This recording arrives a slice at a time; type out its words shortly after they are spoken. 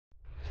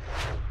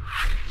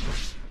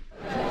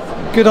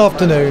Good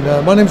afternoon.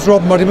 My name's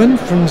Rob Muddiman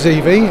from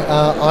ZeeVee,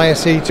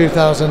 ISE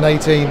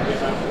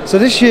 2018. So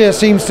this year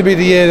seems to be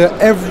the year that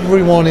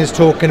everyone is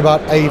talking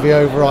about AV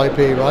over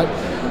IP, right?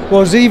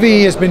 Well,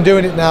 ZeeVee has been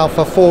doing it now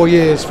for 4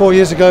 years. 4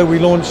 years ago we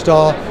launched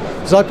our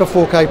Zyper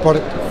 4K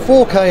product,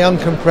 4K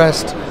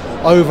uncompressed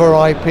over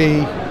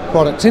IP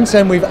product. Since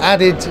then we've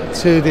added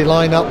to the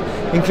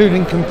lineup,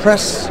 including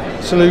compressed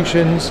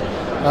solutions,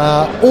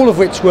 all of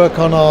which work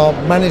on our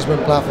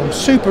management platform.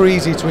 Super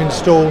easy to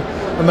install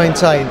and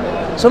maintain.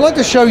 So I'd like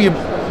to show you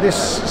this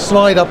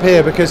slide up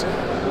here, because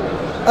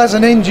as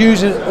an end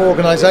user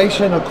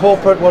organisation, a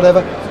corporate,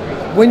 whatever,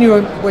 when you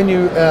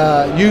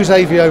use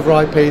AV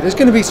over IP, there's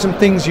going to be some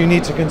things you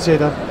need to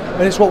consider,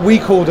 and it's what we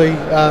call the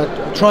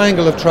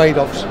triangle of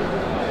trade-offs.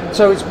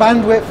 So it's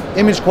bandwidth,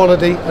 image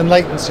quality and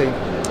latency,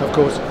 of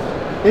course.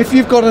 If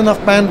you've got enough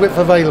bandwidth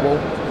available,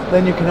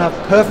 then you can have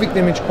perfect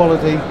image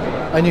quality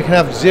and you can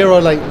have zero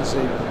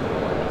latency.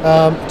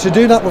 To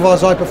do that with our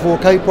Zyper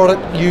 4K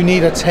product, you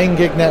need a 10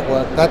 gig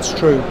network. That's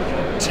true.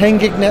 10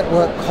 gig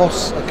network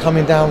costs are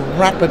coming down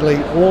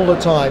rapidly all the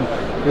time.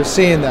 You're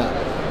seeing that.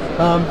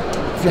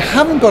 If you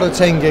haven't got a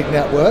 10 gig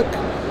network,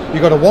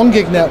 you've got a 1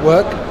 gig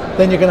network,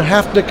 then you're going to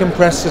have to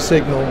compress the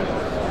signal.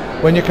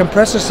 When you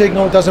compress the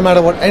signal, it doesn't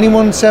matter what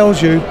anyone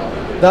tells you,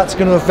 that's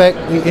going to affect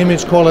the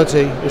image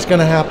quality. It's going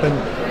to happen.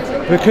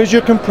 Because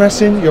you're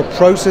compressing, you're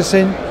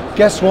processing,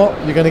 guess what?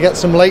 You're going to get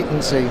some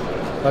latency.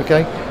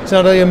 Okay,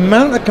 so the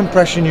amount of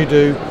compression you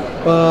do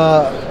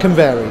can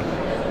vary.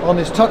 On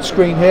this touch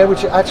screen here,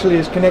 which actually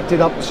is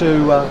connected up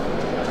to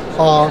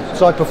our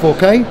Zyper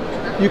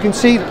 4K, you can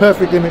see the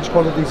perfect image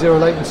quality, zero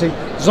latency.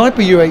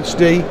 Zyper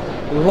UHD,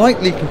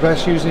 lightly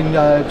compressed using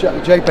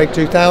JPEG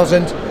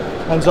 2000,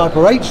 and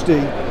Zyper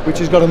HD, which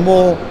has got a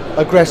more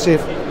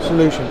aggressive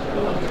solution.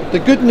 The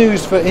good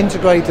news for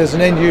integrators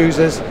and end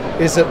users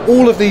is that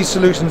all of these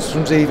solutions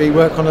from ZeeVee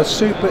work on a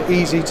super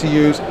easy to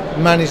use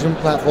management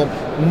platform.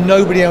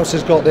 Nobody else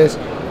has got this.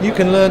 You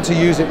can learn to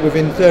use it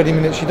within 30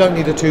 minutes. You don't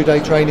need a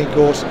 2-day training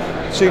course.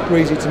 Super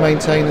easy to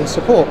maintain and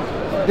support.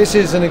 This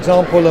is an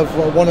example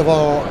of one of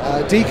our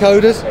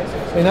decoders.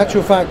 In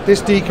actual fact,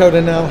 this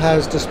decoder now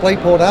has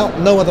DisplayPort out.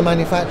 No other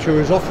manufacturer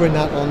is offering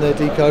that on their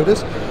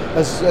decoders,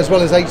 as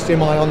well as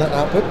HDMI on that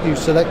output. You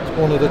select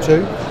one of the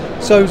two.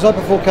 So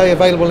Zyper 4K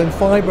available in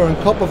fibre and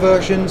copper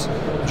versions,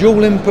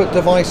 dual input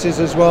devices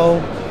as well.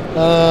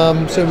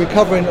 So we're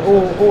covering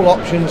all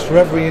options for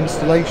every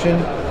installation.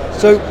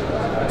 So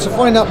to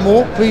find out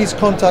more, please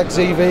contact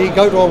ZeeVee.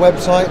 Go to our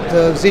website,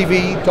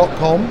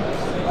 ZeeVee.com.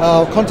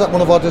 Contact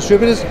one of our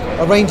distributors,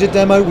 arrange a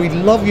demo. We'd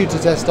love you to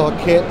test our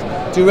kit.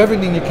 Do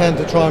everything you can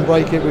to try and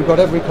break it. We've got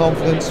every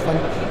confidence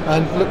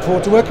and look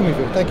forward to working with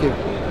you. Thank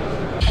you.